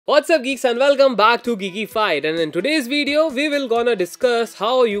What's up geeks and welcome back to Geeky Fight, and in today's video we will gonna discuss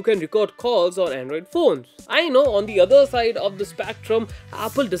how you can record calls on Android phones. I know on the other side of the spectrum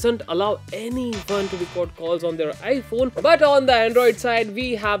Apple doesn't allow anyone to record calls on their iPhone, but on the Android side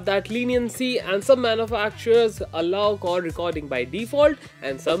we have that leniency and some manufacturers allow call recording by default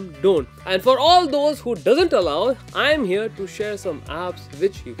and some don't. And for all those who doesn't allow, I am here to share some apps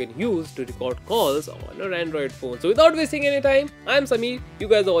which you can use to record calls on your Android phone. So without wasting any time, I am Sameer, you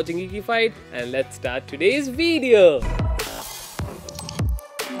guys are watching Geeky Fight, and let's start today's video.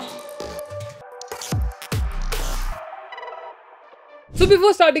 So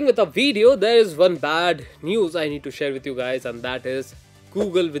before starting with the video, there is one bad news I need to share with you guys, and that is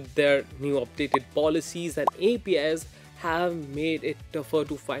Google with their new updated policies and APIs have made it tougher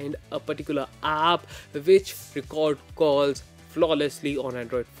to find a particular app which record calls flawlessly on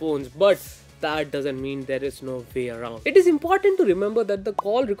Android phones, but that doesn't mean there is no way around. It is important to remember that the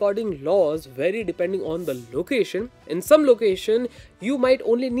call recording laws vary depending on the location. In some location, you might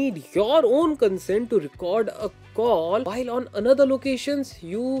only need your own consent to record a call, while on another locations,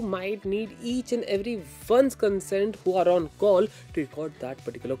 you might need each and every one's consent who are on call to record that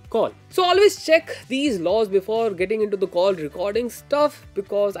particular call. So always check these laws before getting into the call recording stuff,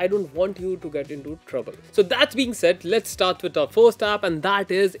 because I don't want you to get into trouble. So that being said, let's start with our first app, and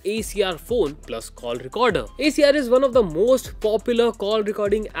that is ACR Phone Plus Call Recorder. ACR is one of the most popular call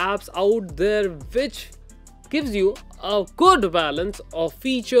recording apps out there, which gives you a good balance of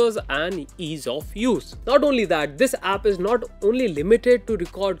features and ease of use. Not only that, this app is not only limited to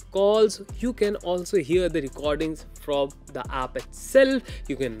record calls, you can also hear the recordings from the app itself.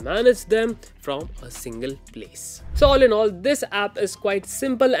 You can manage them from a single place. So all in all, this app is quite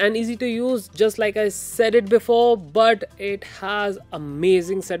simple and easy to use, just like I said it before, but it has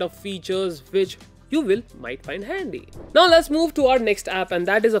amazing set of features which you might find handy. Now let's move to our next app, and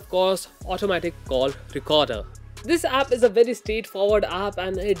that is of course Automatic Call Recorder. This app is a very straightforward app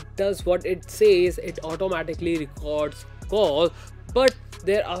and it does what it says. It automatically records calls, but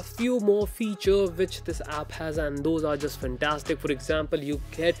there are few more features which this app has, and those are just fantastic. For example, you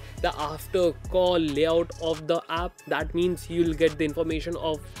get the after call layout of the app. That means you'll get the information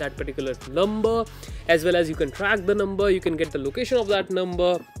of that particular number, as well as you can track the number, you can get the location of that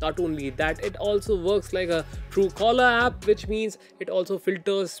number. Not only that, it also works like a true caller app, which means it also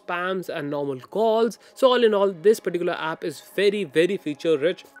filters spams and normal calls. So all in all, this particular app is very feature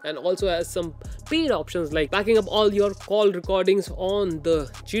rich and also has some paid options like backing up all your call recordings on the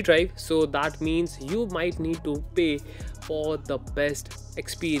G drive. So that means you might need to pay for the best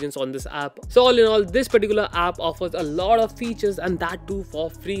experience on this app. So all in all, this particular app offers a lot of features, and that too for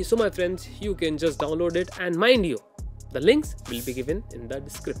free. So my friends, you can just download it, and mind you, the links will be given in the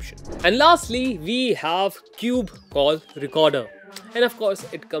description. And lastly, we have Cube Call Recorder. And of course,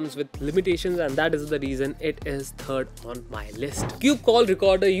 it comes with limitations, and that is the reason it is third on my list. Cube Call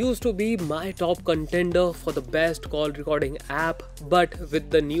Recorder used to be my top contender for the best call recording app, but with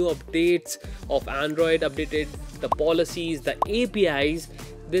the new updates of Android, updated the policies, the APIs,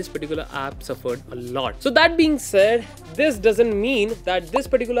 this particular app suffered a lot. So that being said, this doesn't mean that this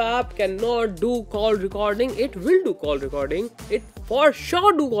particular app cannot do call recording. It will do call recording. It for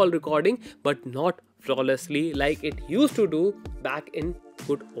sure do call recording, but not flawlessly like it used to do back in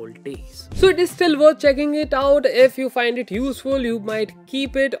good old days. So it is still worth checking it out. If you find it useful, you might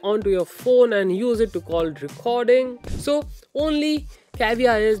keep it onto your phone and use it to call recording. So only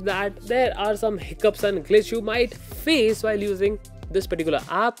caveat is that there are some hiccups and glitch you might face while using this particular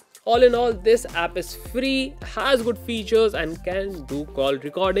app. All in all, this app is free, has good features, and can do call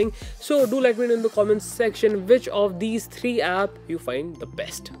recording. So do let me know in the comments section which of these three apps you find the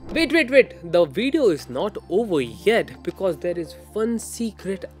best. Wait, the video is not over yet, because there is one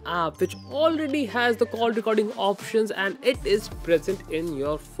secret app which already has the call recording options, and it is present in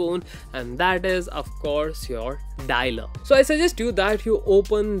your phone, and that is of course your dialer. So I suggest you that you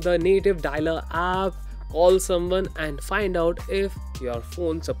open the native dialer app, call someone, and find out if your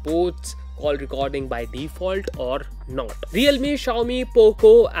phone supports call recording by default or not. Realme, Xiaomi,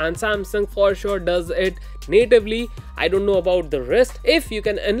 Poco and Samsung for sure does it natively. I don't know about the rest. If you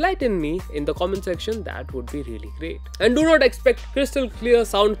can enlighten me in the comment section, that would be really great. And do not expect crystal clear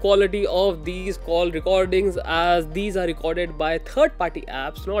sound quality of these call recordings, as these are recorded by third-party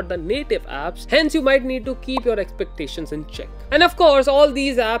apps, not the native apps. Hence, you might need to keep your expectations in check. And of course, all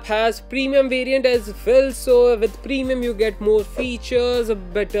these apps has premium variant as well. So with premium, you get more features,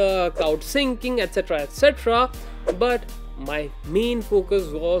 better cloud syncing, etc, etc. But my main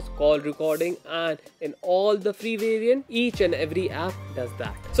focus was call recording, and in all the free variant, each and every app does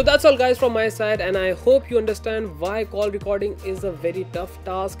that. So that's all guys from my side, and I hope you understand why call recording is a very tough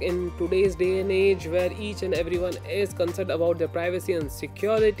task in today's day and age where each and everyone is concerned about their privacy and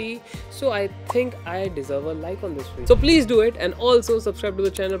security. So I think I deserve a like on this video. So please do it, and also subscribe to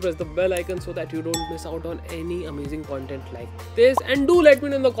the channel, press the bell icon so that you don't miss out on any amazing content like this, and do let me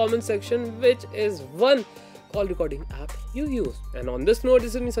know in the comment section which is one call recording app you use. And on this note,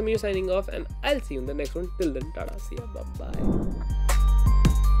 this is me Samir signing off, and I'll see you in the next one. Till then, tada, see ya, bye bye.